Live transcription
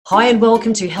Hi and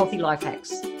welcome to Healthy Life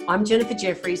Hacks. I'm Jennifer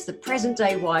Jeffries, the present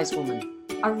day wise woman,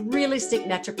 a realistic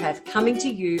naturopath coming to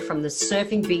you from the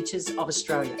surfing beaches of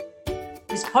Australia.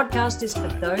 This podcast is for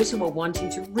those who are wanting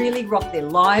to really rock their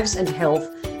lives and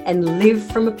health and live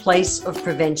from a place of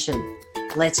prevention.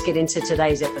 Let's get into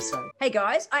today's episode. Hey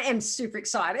guys, I am super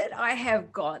excited. I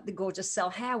have got the gorgeous Sal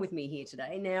Howe with me here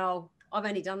today. Now, I've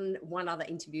only done one other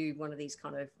interview, one of these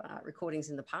kind of recordings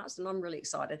in the past, and I'm really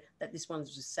excited that this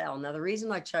one's with Sal. Now, the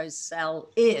reason I chose Sal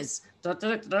is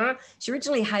she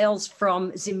originally hails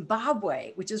from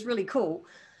Zimbabwe, which is really cool,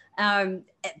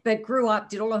 but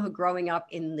did all of her growing up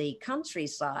in the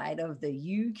countryside of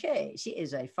the UK. She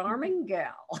is a farming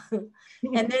gal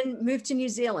and then moved to New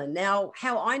Zealand. Now,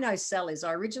 how I know Sal is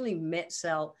I originally met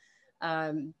Sal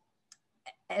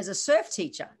as a surf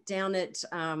teacher down at,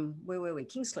 where were we?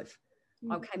 Kingscliff.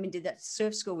 I came and did that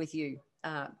surf school with you.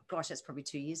 Gosh, that's probably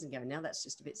 2 years ago now. That's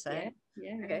just a bit sad.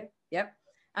 Yeah. Okay. Yep.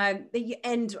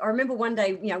 And I remember one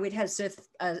day, we'd had surf,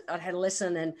 I'd had a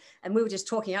lesson and we were just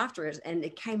talking after it, and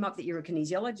it came up that you're a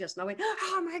kinesiologist. And I went,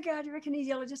 oh my God, you're a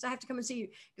kinesiologist. I have to come and see you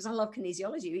because I love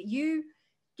kinesiology. But you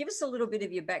give us a little bit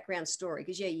of your background story,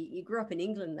 because you grew up in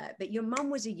England, but your mum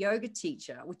was a yoga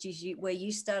teacher, which is where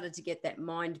you started to get that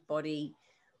mind-body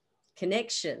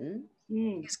connection.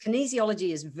 Because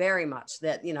kinesiology is very much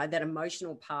that, that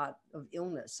emotional part of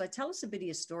illness. So tell us a bit of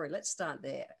your story. Let's start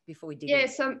there before we dig in.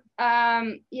 So,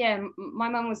 my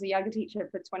mum was a yoga teacher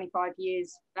for 25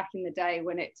 years back in the day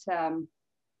when it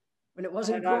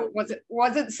wasn't cool.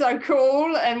 Wasn't so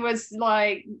cool, and was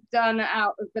like done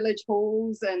out of village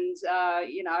halls and,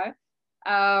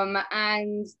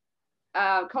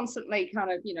 constantly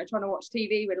kind of, trying to watch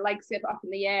TV with legs up in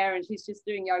the air, and she's just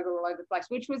doing yoga all over the place,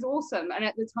 which was awesome. And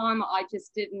at the time, I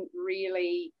just didn't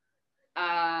really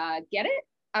get it.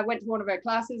 I went to one of her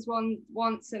classes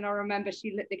once, and I remember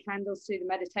she lit the candles to the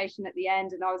meditation at the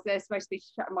end, and I was there supposed to be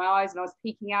shutting my eyes, and I was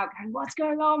peeking out, going, "What's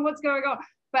going on? What's going on?"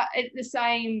 But at the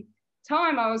same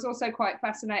time, I was also quite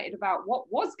fascinated about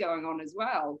what was going on as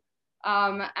well.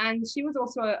 And she was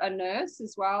also a nurse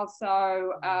as well,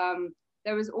 so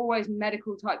there was always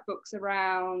medical type books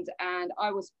around, and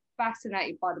I was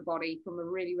fascinated by the body from a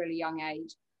really, really young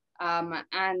age.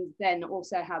 And then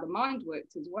also how the mind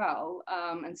worked as well,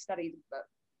 and studied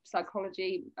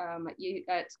psychology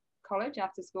at college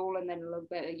after school, and then a little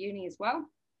bit at uni as well.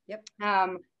 Yep.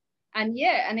 And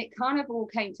it kind of all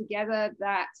came together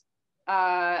that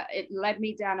it led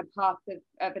me down a path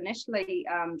of initially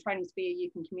training to be a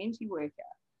youth and community worker.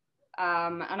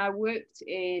 And I worked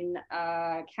in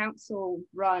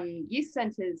council-run youth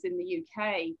centres in the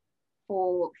UK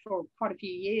for quite a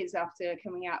few years after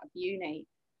coming out of uni,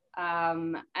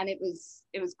 and it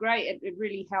was great. It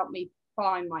really helped me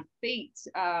find my feet.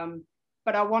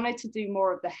 But I wanted to do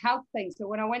more of the health thing. So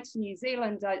when I went to New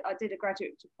Zealand, I did a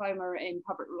graduate diploma in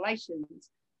public relations,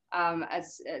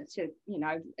 as to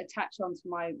attach onto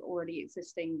my already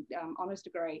existing honours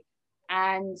degree.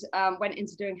 And went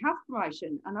into doing health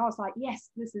promotion, and I was like, yes,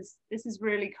 this is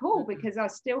really cool, because I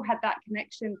still had that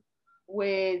connection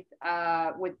with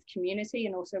community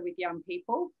and also with young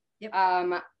people. Yep.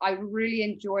 I really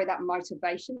enjoy that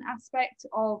motivation aspect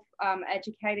of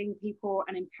educating people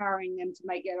and empowering them to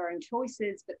make their own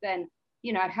choices, but then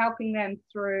helping them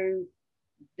through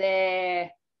their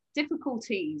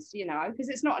difficulties, because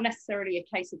it's not necessarily a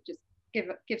case of just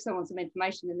give someone some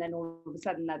information and then all of a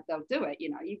sudden they'll do it.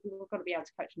 You've got to be able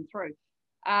to coach them through.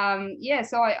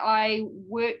 So I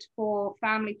worked for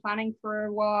family planning for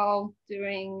a while,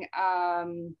 doing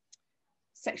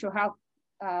sexual health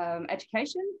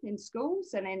education in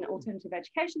schools and in alternative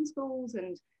education schools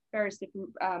and various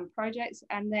different projects,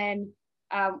 and then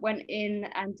went in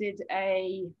and did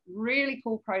a really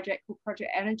cool project called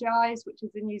Project Energize, which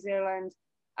is in New Zealand.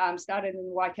 Started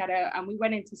in Waikato, and we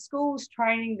went into schools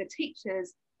training the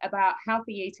teachers about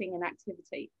healthy eating and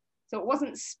activity. So it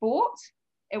wasn't sport,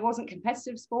 it wasn't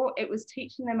competitive sport, it was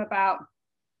teaching them about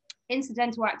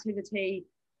incidental activity,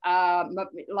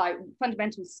 like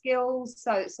fundamental skills,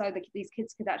 so that these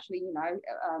kids could actually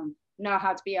know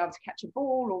how to be able to catch a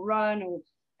ball or run,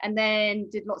 and then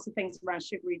did lots of things around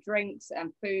sugary drinks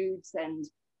and foods and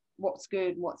what's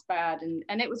good and what's bad,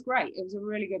 and it was great. It was a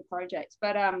really good project.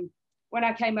 But when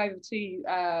I came over to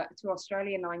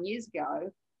Australia 9 years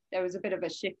ago, there was a bit of a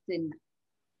shift in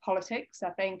politics,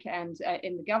 I think, and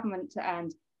in the government,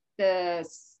 and the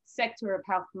sector of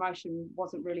health promotion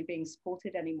wasn't really being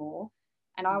supported anymore.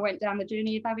 And I went down the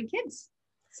journey of having kids.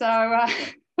 So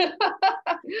yeah,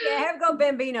 have got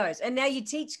bambinos, and now you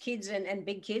teach kids and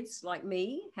big kids like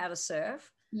me how to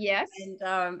surf. Yes.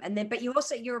 And then, but you're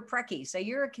a pracky, so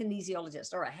you're a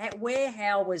kinesiologist. All right.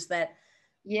 How was that?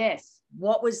 Yes.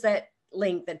 What was that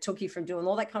link that took you from doing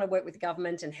all that kind of work with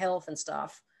government and health and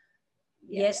stuff.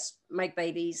 Yeah. Yes, make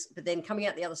babies, but then coming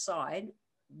out the other side,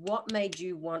 what made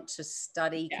you want to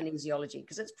study kinesiology?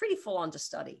 Because it's pretty full on to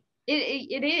study.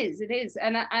 It is.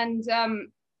 And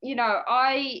you know,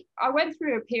 I went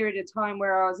through a period of time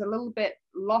where I was a little bit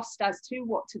lost as to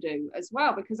what to do as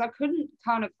well, because I couldn't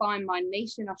kind of find my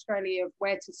niche in Australia of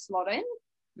where to slot in.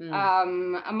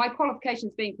 And my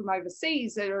qualifications being from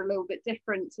overseas are a little bit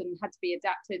different and had to be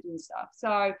adapted and stuff.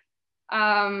 So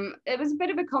it was a bit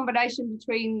of a combination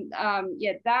between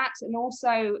that and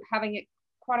also having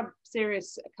quite a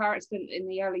serious car accident in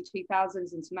the early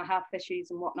 2000s and some health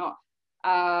issues and whatnot,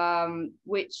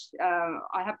 which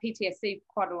I have PTSD for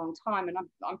quite a long time, and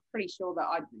I'm pretty sure that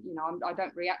I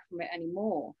don't react from it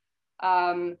anymore.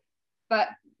 But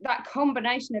that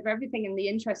combination of everything and the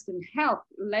interest in health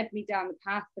led me down the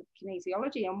path of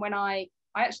kinesiology. And when I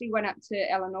actually went up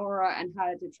to Eleanor and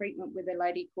had a treatment with a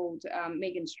lady called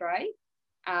Megan Stray,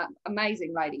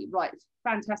 amazing lady, right,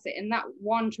 fantastic. And that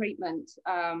one treatment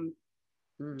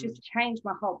just changed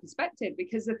my whole perspective,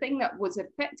 because the thing that was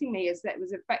affecting me is that it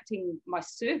was affecting my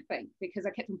surfing, because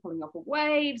I kept on pulling off of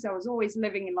waves. I was always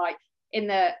living in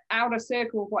the outer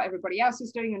circle of what everybody else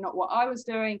was doing and not what I was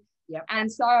doing. Yep.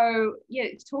 And so,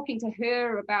 talking to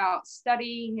her about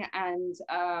studying and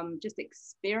just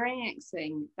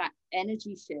experiencing that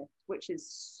energy shift, which is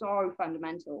so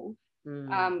fundamental,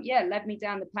 led me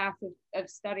down the path of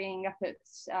studying up at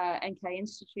NK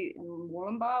Institute in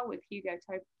Wollongbar with Hugo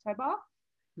Tobar.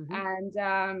 And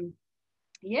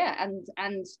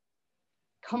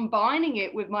combining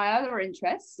it with my other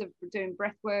interests of doing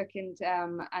breath work and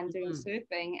doing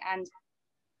surfing, and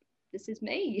this is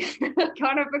me,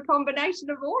 kind of a combination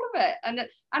of all of it. And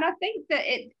I think that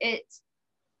it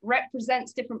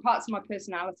represents different parts of my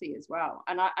personality as well.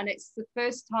 And it's the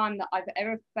first time that I've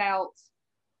ever felt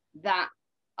that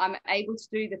I'm able to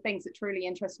do the things that truly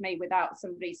interest me without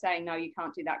somebody saying, no, you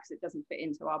can't do that because it doesn't fit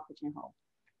into our pigeonhole.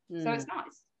 So it's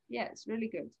nice. Yeah, it's really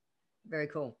good. Very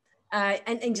cool.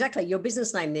 And exactly, your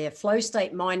business name there, Flow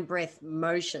State Mind Breath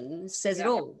Motion, says it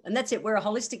all. And that's it. We're a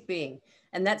holistic being.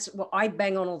 And that's what I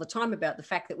bang on all the time about, the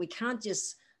fact that we can't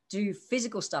just do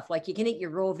physical stuff. Like you can eat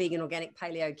your raw, vegan, organic,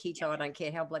 paleo, keto, I don't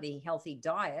care how bloody healthy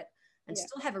diet, and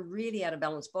still have a really out of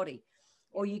balance body.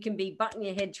 Or you can be butting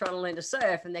your head trying to learn to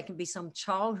surf, and there can be some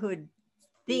childhood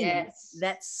thing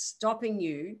that's stopping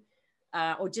you,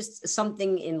 or just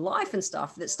something in life and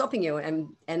stuff that's stopping you.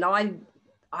 And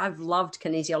I've loved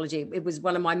kinesiology. It was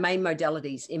one of my main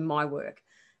modalities in my work.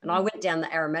 And I went down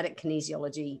the aromatic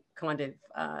kinesiology kind of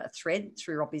thread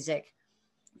through Robbie Zeck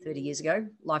 30 years ago,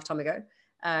 lifetime ago.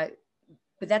 But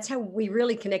that's how we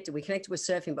really connected. We connected with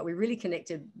surfing, but we really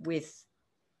connected with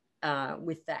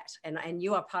that. And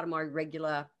you are part of my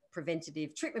regular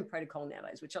preventative treatment protocol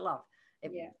nowadays, which I love.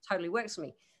 It totally works for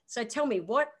me. So tell me,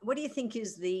 what do you think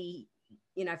is the,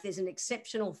 if there's an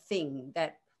exceptional thing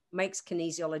that makes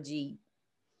kinesiology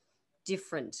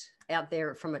different out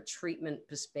there from a treatment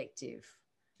perspective?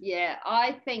 Yeah,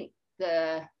 I think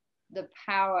the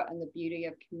power and the beauty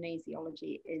of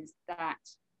kinesiology is that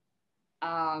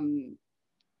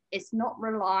it's not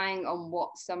relying on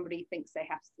what somebody thinks they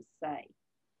have to say,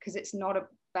 because it's not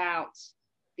about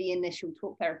the initial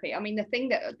talk therapy. I mean, the thing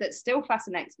that still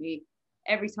fascinates me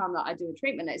every time that I do a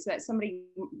treatment is that somebody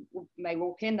may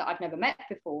walk in that I've never met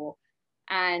before,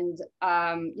 and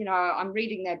I'm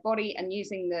reading their body and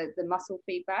using the muscle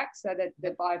feedback, so that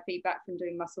the biofeedback from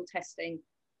doing muscle testing,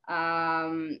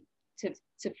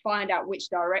 to find out which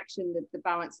direction the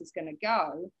balance is going to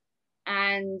go.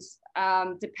 And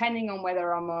depending on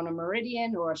whether I'm on a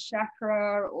meridian or a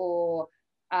chakra or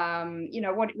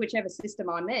whichever system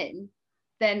I'm in,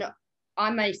 then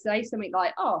I may say something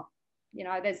like,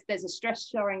 there's a stress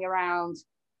showing around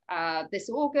this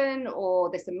organ or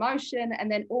this emotion,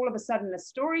 and then all of a sudden the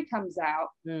story comes out,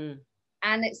 and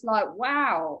it's like,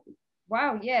 wow,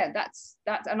 yeah, that's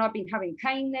and I've been having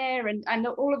pain there, and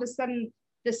all of a sudden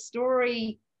the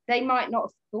story they might not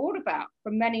have thought about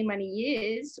for many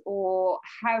years, or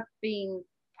have been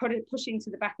pushing to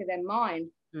the back of their mind,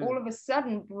 all of a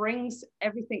sudden brings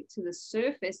everything to the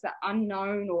surface, that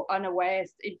unknown or unaware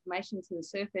information to the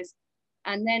surface,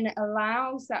 and then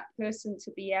allows that person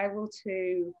to be able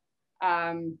to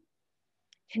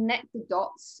connect the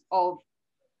dots of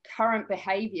current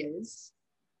behaviors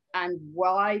and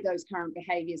why those current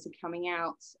behaviors are coming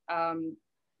out, and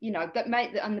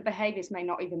the behaviors may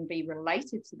not even be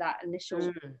related to that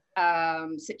initial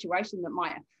situation that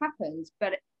might have happened,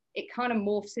 but it kind of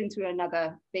morphs into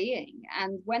another being.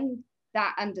 And when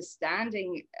that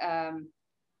understanding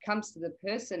comes to the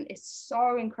person, it's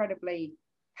so incredibly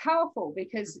powerful,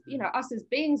 because you know, us as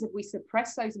beings, if we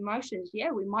suppress those emotions,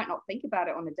 yeah, we might not think about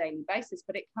it on a daily basis,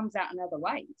 but it comes out in other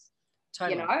ways.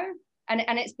 Totally. You know,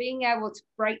 and it's being able to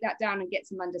break that down and get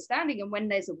some understanding. And when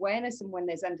there's awareness and when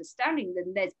there's understanding,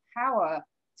 then there's power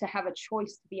to have a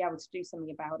choice to be able to do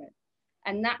something about it.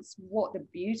 And that's what the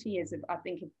beauty is of, I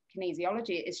think, of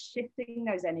kinesiology, is shifting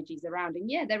those energies around. And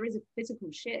yeah, there is a physical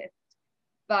shift,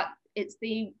 but it's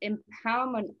the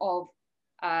empowerment of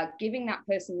giving that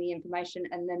person the information,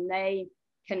 and then they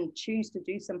can choose to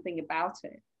do something about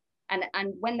it.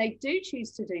 And when they do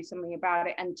choose to do something about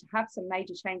it, and to have some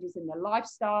major changes in their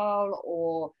lifestyle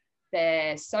or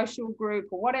their social group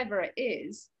or whatever it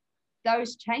is,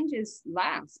 those changes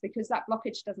last, because that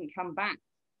blockage doesn't come back.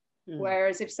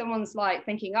 Whereas if someone's like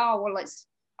thinking, oh, well,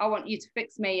 I want you to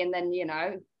fix me, and then, you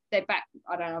know, they're back,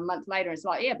 I don't know, a month later, it's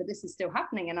like, yeah, but this is still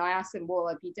happening. And I ask them, well,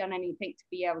 have you done anything to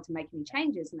be able to make any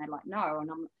changes? And they're like, no. And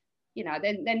I'm, you know,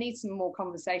 there needs some more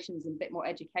conversations and a bit more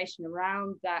education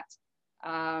around that,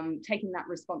 taking that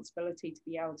responsibility to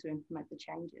be able to implement the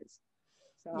changes.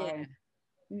 So yeah.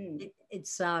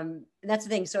 That's the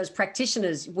thing. So as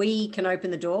practitioners, we can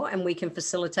open the door and we can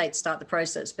facilitate, start the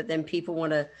process, but then people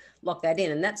want to lock that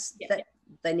in, and that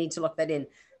they need to lock that in.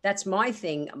 That's my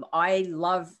thing. I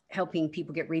love helping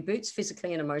people get reboots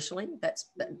physically and emotionally. But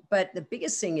the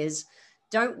biggest thing is,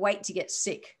 don't wait to get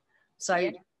sick.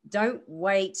 So don't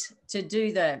wait to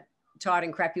do the tired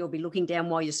and crappy or be looking down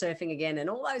while you're surfing again and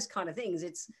all those kind of things.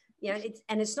 It's, you know,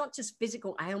 it's not just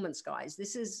physical ailments, guys.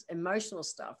 This is emotional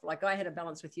stuff. Like, I had a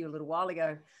balance with you a little while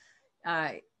ago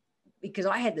because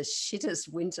I had the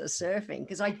shittest winter surfing,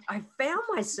 because I found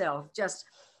myself just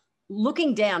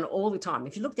looking down all the time.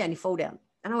 If you look down, you fall down.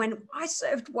 And I went, I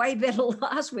surfed way better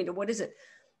last winter. What is it?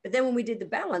 But then when we did the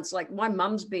balance, like, my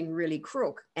mum's been really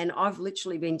crook, and I've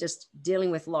literally been just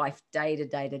dealing with life day to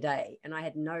day to day. And I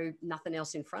had nothing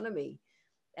else in front of me.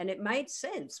 And it made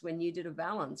sense when you did a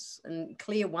balance and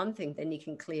clear one thing, then you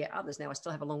can clear others. Now I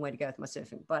still have a long way to go with my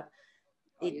surfing, but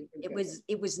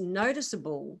it was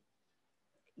noticeable,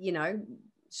 you know,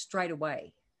 straight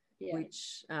away,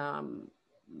 which,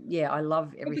 I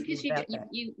love everything because about that.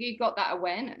 You got that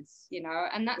awareness, you know,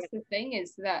 and that's the thing,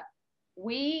 is that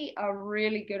we are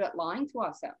really good at lying to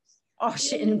ourselves. Oh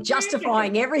shit, and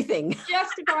justifying everything.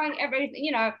 Justifying everything,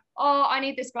 you know, oh, I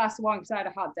need this glass of wine because I had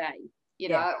a hard day, you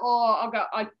know, or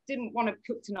I didn't want to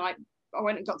cook tonight, I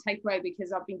went and got takeaway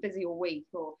because I've been busy all week,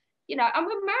 or, you know, and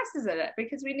we're masters at it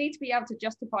because we need to be able to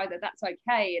justify that that's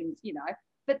okay. And, you know,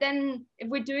 but then if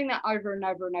we're doing that over and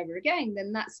over and over again,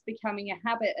 then that's becoming a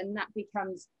habit, and that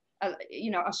becomes a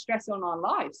stress on our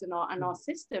lives and our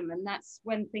system, and that's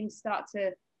when things start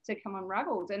to come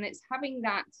unraveled. And it's having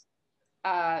that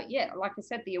like I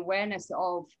said, the awareness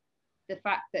of the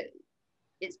fact that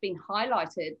it's been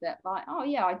highlighted that, like, oh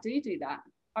yeah, I do that.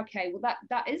 Okay, well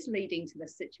that is leading to the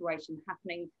situation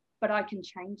happening, but I can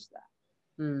change that.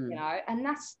 You know, and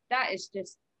that is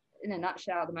just, in a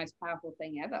nutshell, the most powerful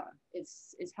thing ever.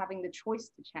 Is having the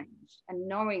choice to change, and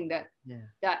knowing that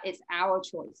it's our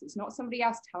choice. It's not somebody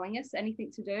else telling us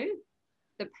anything to do.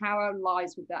 The power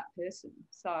lies with that person.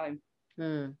 So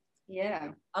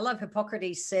I love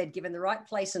Hippocrates said, given the right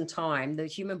place and time, the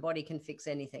human body can fix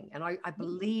anything. And I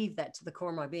believe that to the core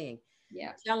of my being.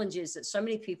 The challenge is that so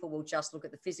many people will just look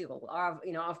at the physical.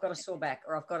 I've got a sore back,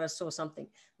 or I've got a sore something.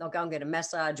 They'll go and get a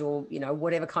massage, or, you know,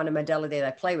 whatever kind of modality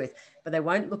they play with, but they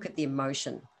won't look at the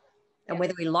emotion. And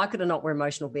whether we like it or not, we're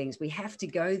emotional beings. We have to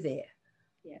go there.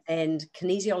 And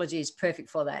kinesiology is perfect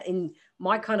for that. In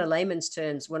my kind of layman's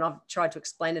terms, when I've tried to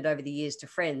explain it over the years to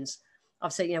friends,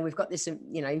 I've said, you know, we've got this,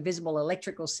 you know, invisible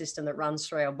electrical system that runs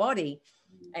through our body.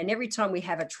 And every time we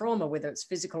have a trauma, whether it's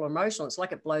physical or emotional, it's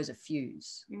like it blows a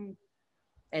fuse.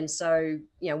 And so,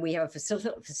 you know, we have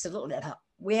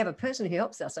we have a person who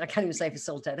helps us. I can't even say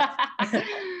facilitator.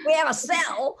 We have a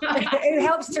cell who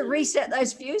helps to reset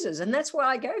those fuses. And that's why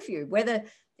I go for you, whether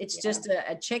it's just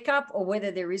a checkup or whether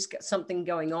there is something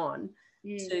going on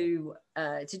to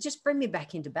just bring me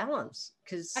back into balance.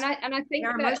 And I think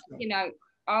that, you know,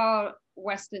 our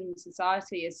Western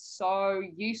society is so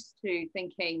used to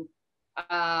thinking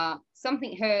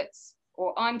something hurts,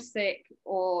 or I'm sick,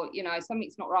 or, you know,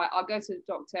 something's not right, I'll go to the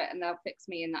doctor and they'll fix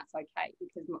me, and that's okay,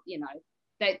 because, you know,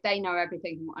 they know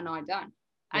everything and I don't.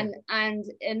 And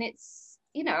it's,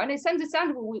 you know, and it's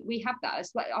understandable we have that.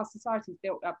 It's like our society's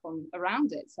built up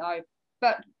around it. So,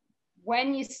 but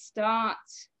when you start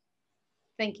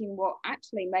thinking, well,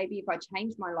 actually, maybe if I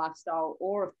change my lifestyle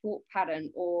or a thought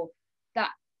pattern, or that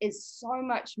is so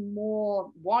much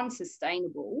more, one,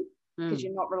 sustainable, because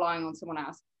you're not relying on someone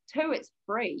else. Two, it's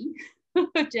free,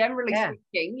 generally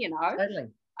speaking, you know. Totally.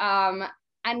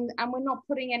 and we're not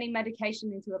putting any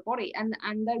medication into the body, and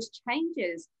those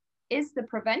changes is the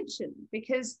prevention,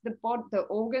 because the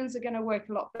organs are going to work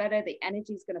a lot better, the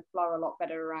energy is going to flow a lot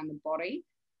better around the body,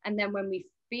 and then when we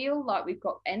feel like we've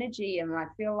got energy and I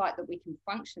feel like that we can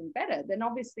function better, then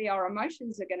obviously our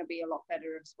emotions are going to be a lot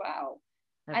better as well.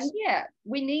 And yeah,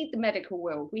 we need the medical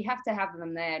world. We have to have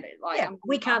them there. Like, yeah,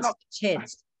 we can't stitch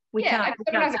heads. We can't. If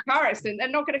someone has a car accident, they're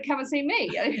not going to come and see me.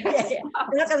 Yeah. They're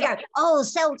not going to go, oh,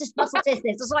 Sel, just muscle test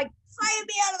this. It's like, save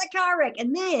me out of the car wreck.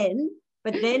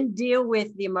 But then deal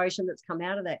with the emotion that's come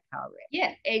out of that car wreck.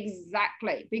 Yeah,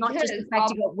 exactly. Because not just the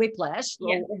fact you got whiplash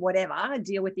or whatever,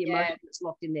 deal with the emotion that's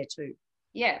locked in there too.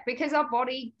 Yeah, because our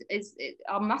body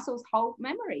our muscles hold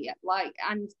memory. Like,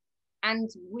 and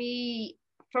we,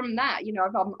 from that, you know,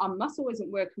 if our muscle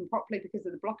isn't working properly because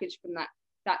of the blockage from that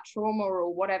trauma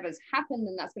or whatever's happened,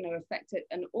 then that's going to affect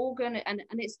an organ, and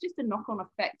it's just a knock-on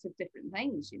effect of different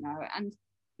things, you know. And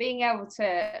being able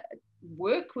to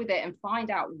work with it and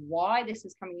find out why this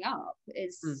is coming up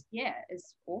is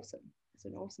awesome. It's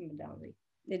an awesome modality.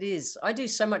 It is. I do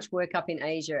so much work up in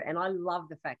Asia, and I love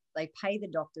the fact they pay the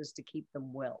doctors to keep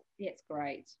them well. Yeah, it's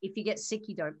great. If you get sick,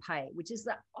 you don't pay, which is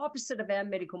the opposite of our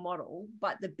medical model.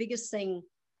 But the biggest thing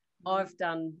I've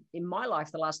done in my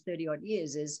life the last 30 odd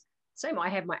years is same. I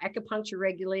have my acupuncture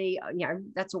regularly. You know,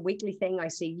 that's a weekly thing. I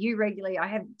see you regularly. I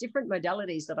have different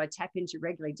modalities that I tap into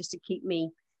regularly just to keep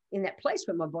me in that place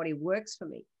where my body works for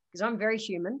me, because I'm very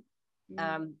human.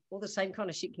 All the same kind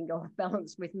of shit can go off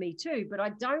balance with me too, but I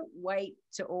don't wait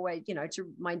to always, you know,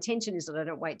 my intention is that I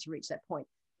don't wait to reach that point,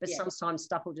 but sometimes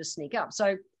stuff will just sneak up.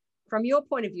 So from your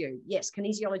point of view, yes,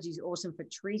 kinesiology is awesome for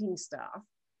treating stuff,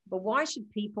 but why should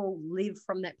people live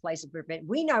from that place of prevent?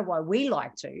 We know why we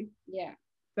like to,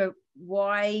 but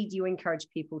why do you encourage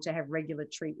people to have regular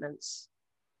treatments?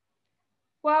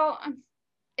 Well,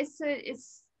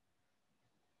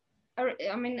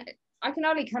 I mean, I can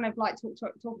only kind of like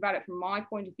talk about it from my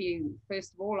point of view.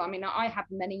 First of all, I mean, I have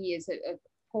many years of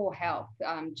poor health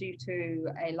due to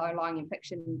a low-lying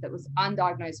infection that was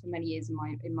undiagnosed for many years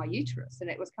in my uterus, and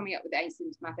it was coming up with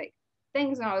asymptomatic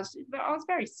things. And I was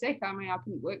very sick. I mean, I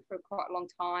couldn't work for quite a long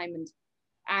time,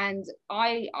 and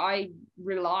I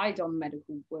relied on the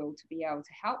medical world to be able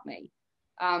to help me.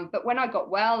 But when I got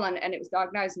well and it was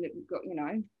diagnosed and it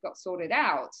got sorted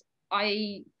out,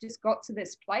 I just got to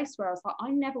this place where I was like, I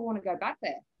never want to go back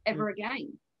there ever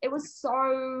again. It was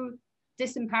so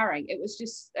disempowering. It was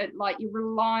just like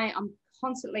I'm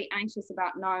constantly anxious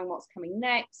about knowing what's coming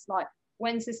next. Like,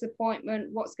 when's this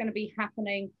appointment? What's going to be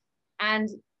happening? And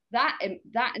that in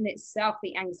itself,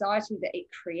 the anxiety that it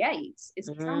creates is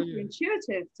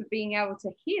counterintuitive to being able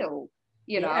to heal,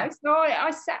 you know? So I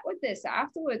sat with this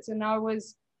afterwards, and I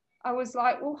was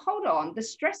like, well, hold on. The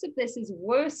stress of this is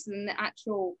worse than the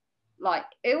actual like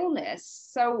illness.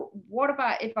 So what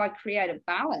about if I create a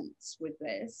balance with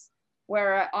this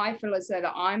where I feel as though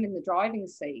that I'm in the driving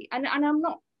seat, and I'm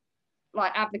not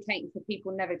like advocating for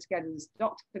people never to go to this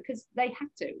doctor, because they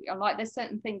have to, and like there's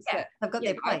certain things that they've got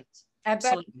their plate.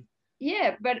 Absolutely.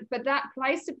 But that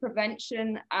place of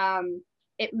prevention,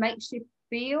 it makes you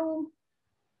feel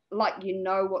like you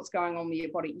know what's going on with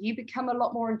your body. You become a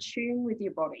lot more in tune with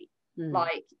your body.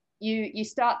 Like you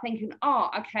start thinking, oh,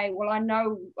 okay, well, I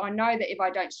know that if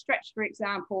I don't stretch, for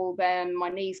example, then my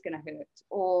knee's going to hurt,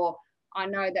 or I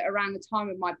know that around the time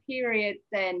of my period,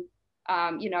 then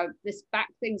this back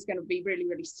thing's going to be really,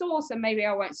 really sore, so maybe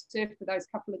I won't surf for those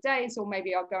couple of days, or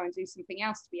maybe I'll go and do something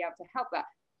else to be able to help that.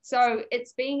 So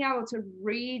it's being able to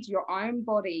read your own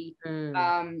body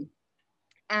and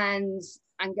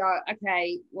go,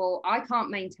 okay, well, I can't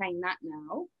maintain that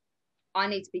now. I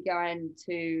need to be going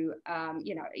to,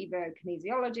 either a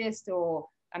kinesiologist or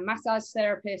a massage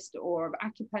therapist or an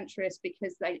acupuncturist,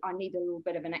 because I need a little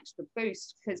bit of an extra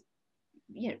boost, because,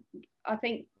 I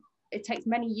think it takes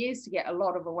many years to get a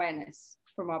lot of awareness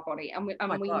from our body, and we're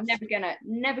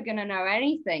never gonna know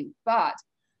anything. But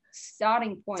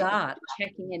starting point,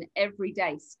 checking in every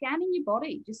day, scanning your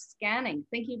body, just scanning,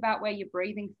 thinking about where you're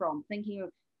breathing from, thinking of,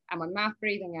 am I mouth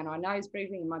breathing, am I nose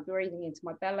breathing, am I breathing into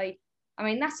my belly? I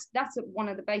mean, that's one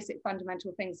of the basic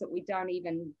fundamental things that we don't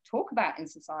even talk about in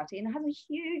society, and it has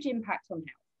a huge impact on health.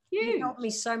 Huge. You helped me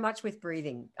so much with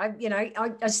breathing. I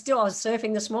was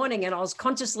surfing this morning, and I was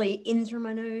consciously in through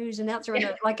my nose and out through my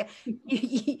nose. Like you've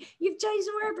changed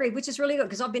the way I breathe, which is really good,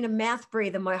 because I've been a mouth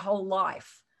breather my whole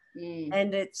life,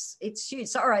 and it's huge.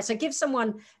 So all right, so give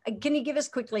someone. Can you give us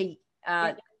quickly,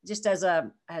 just as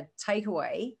a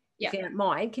takeaway, if you don't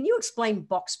mind, can you explain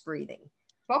box breathing?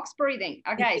 Box breathing.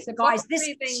 Okay, so guys, this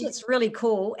shit's really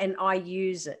cool, and I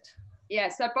use it. Yeah,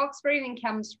 so box breathing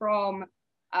comes from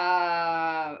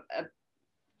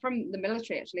from the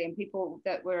military actually, and people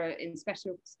that were in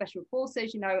special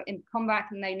forces, in combat,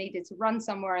 and they needed to run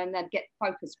somewhere and then get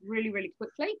focused really, really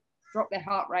quickly, drop their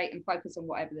heart rate and focus on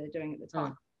whatever they're doing at the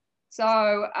time.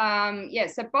 So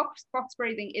so box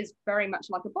breathing is very much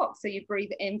like a box. So you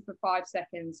breathe in for 5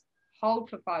 seconds, hold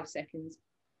for 5 seconds,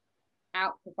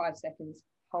 out for 5 seconds,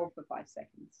 hold for 5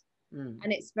 seconds.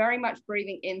 And it's very much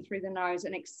breathing in through the nose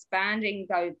and expanding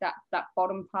that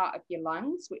bottom part of your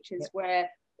lungs, which is where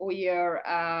all your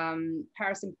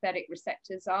parasympathetic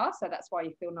receptors are. So that's why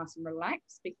you feel nice and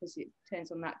relaxed, because it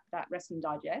turns on that rest and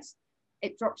digest.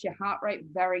 It drops your heart rate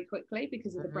very quickly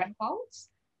because of the breath holds.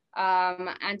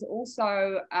 And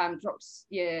also drops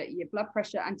your blood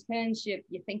pressure and turns your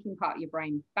thinking part of your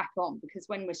brain back on, because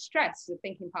when we're stressed, the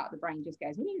thinking part of the brain just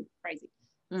goes crazy.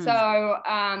 So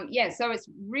so it's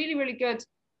really, really good.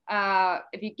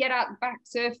 If you get out the back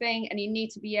surfing and you need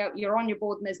to be out, you're on your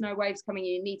board and there's no waves coming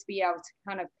in, you need to be able to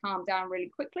kind of calm down really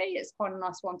quickly. It's quite a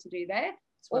nice one to do there.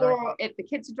 Or if the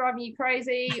kids are driving you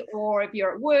crazy, or if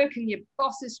you're at work and your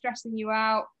boss is stressing you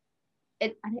out,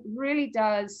 it really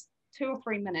does. 2 or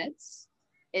 3 minutes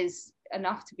is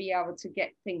enough to be able to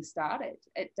get things started.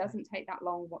 It doesn't take that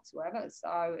long whatsoever.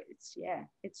 So it's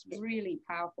really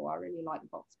powerful. I really like the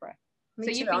box breath. So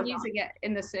you've been using it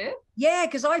in the surf? Yeah,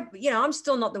 because I'm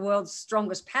still not the world's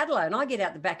strongest paddler, and I get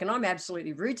out the back and I'm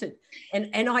absolutely rooted.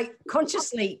 And I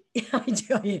consciously,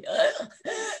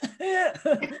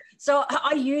 so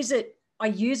I use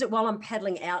it while I'm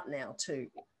paddling out now too.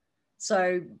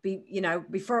 So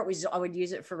before I would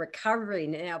use it for recovery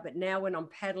but now when I'm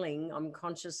paddling, I'm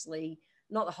consciously,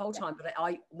 not the whole time, but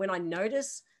when I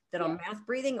notice that I'm mouth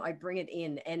breathing, I bring it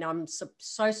in, and I'm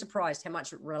so surprised how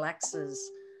much it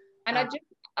relaxes. And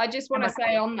I just want to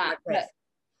say on that,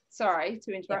 sorry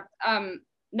to interrupt.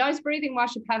 Nose breathing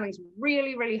whilst you're paddling is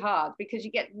really, really hard because you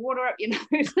get water up your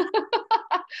nose.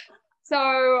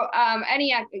 So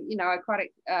any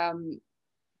aquatic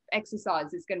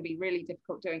exercise is going to be really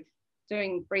difficult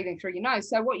doing breathing through your nose.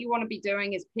 So what you want to be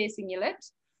doing is piercing your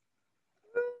lips.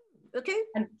 Okay.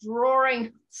 And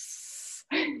drawing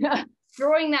that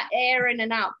air in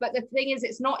and out. But the thing is,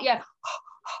 it's not so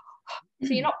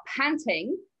you're not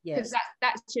panting, because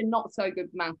that's your not so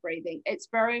good mouth breathing. It's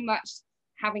very much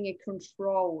having a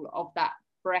control of that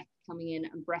breath coming in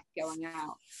and breath going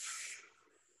out.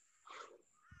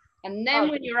 And then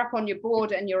when you're up on your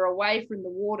board and you're away from the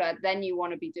water, then you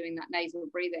want to be doing that nasal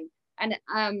breathing. And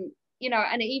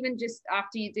and even just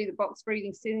after you do the box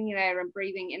breathing, sitting there and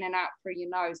breathing in and out through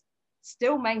your nose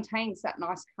still maintains that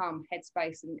nice calm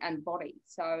headspace and body.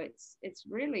 So it's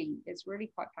really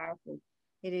quite powerful.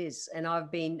 It is. And I've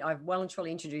well and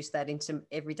truly introduced that into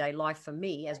everyday life for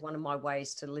me as one of my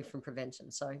ways to live from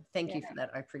prevention. So thank you for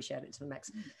that. I appreciate it to the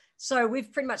max. So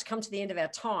we've pretty much come to the end of our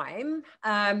time.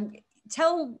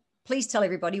 Please tell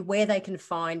everybody where they can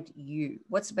find you.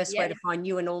 What's the best way to find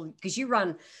you and all, because you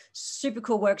run super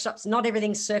cool workshops. Not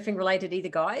everything's surfing related either,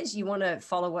 guys. You want to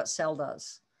follow what Sal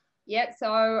does. Yeah,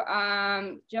 so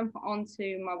jump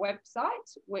onto my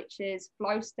website, which is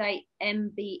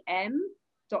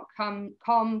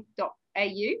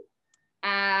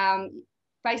flowstatembm.com.au,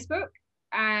 Facebook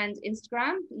and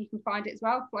Instagram. You can find it as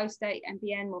well, Flow State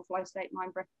MBN or Flow State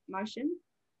Mind Breath Motion.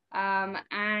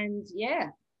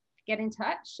 Get in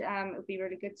touch. It would be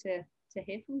really good to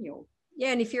hear from you all.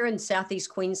 Yeah, and if you're in Southeast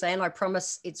Queensland, I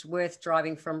promise it's worth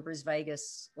driving from Brisbane,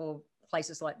 Vegas or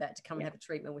places like that to come and have a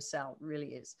treatment with Sal. It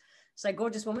really is. So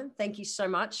gorgeous woman, thank you so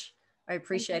much. I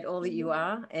appreciate all that you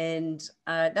are. And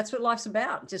that's what life's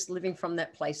about, just living from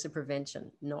that place of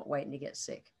prevention, not waiting to get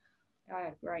sick. Oh,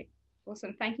 great.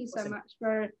 Awesome. Thank you so much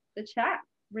for the chat.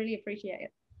 Really appreciate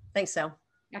it. Thanks, Sal.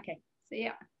 Okay, see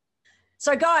ya.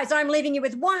 So guys, I'm leaving you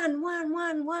with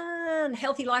one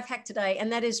healthy life hack today.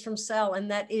 And that is from Sal,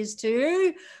 and that is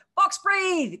to box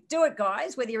breathe. Do it,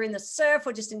 guys, whether you're in the surf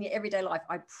or just in your everyday life.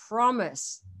 I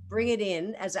promise, bring it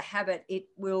in as a habit. It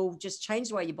will just change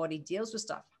the way your body deals with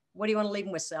stuff. What do you want to leave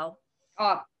them with, Sal?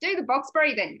 Oh, do the box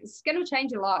breathing. It's going to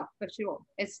change your life for sure.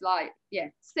 It's like,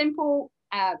 simple.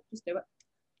 Just do it.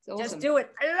 It's awesome. Just do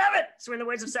it. I love it. So in the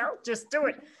words of Sal, just do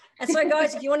it. And so,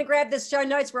 guys, if you want to grab the show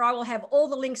notes where I will have all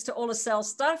the links to all of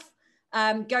Sal's stuff,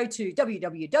 go to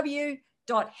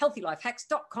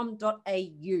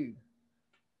www.healthylifehacks.com.au.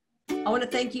 I want to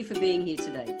thank you for being here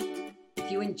today.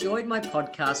 If you enjoyed my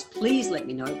podcast, please let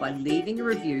me know by leaving a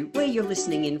review where you're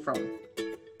listening in from.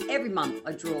 Every month,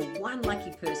 I draw one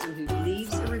lucky person who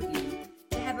leaves a review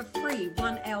to have a free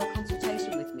 1-hour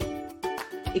consultation with me.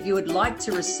 If you would like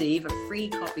to receive a free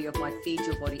copy of my Feed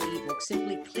Your Body ebook,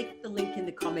 simply click the link in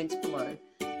the comments below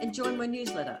and join my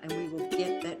newsletter, and we will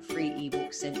get that free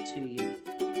ebook sent to you.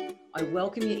 I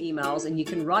welcome your emails, and you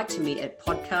can write to me at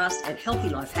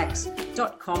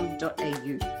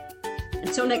podcast@healthylifehacks.com.au.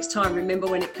 Until next time, remember,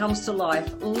 when it comes to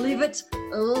life, live it,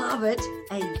 love it,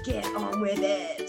 and get on with it.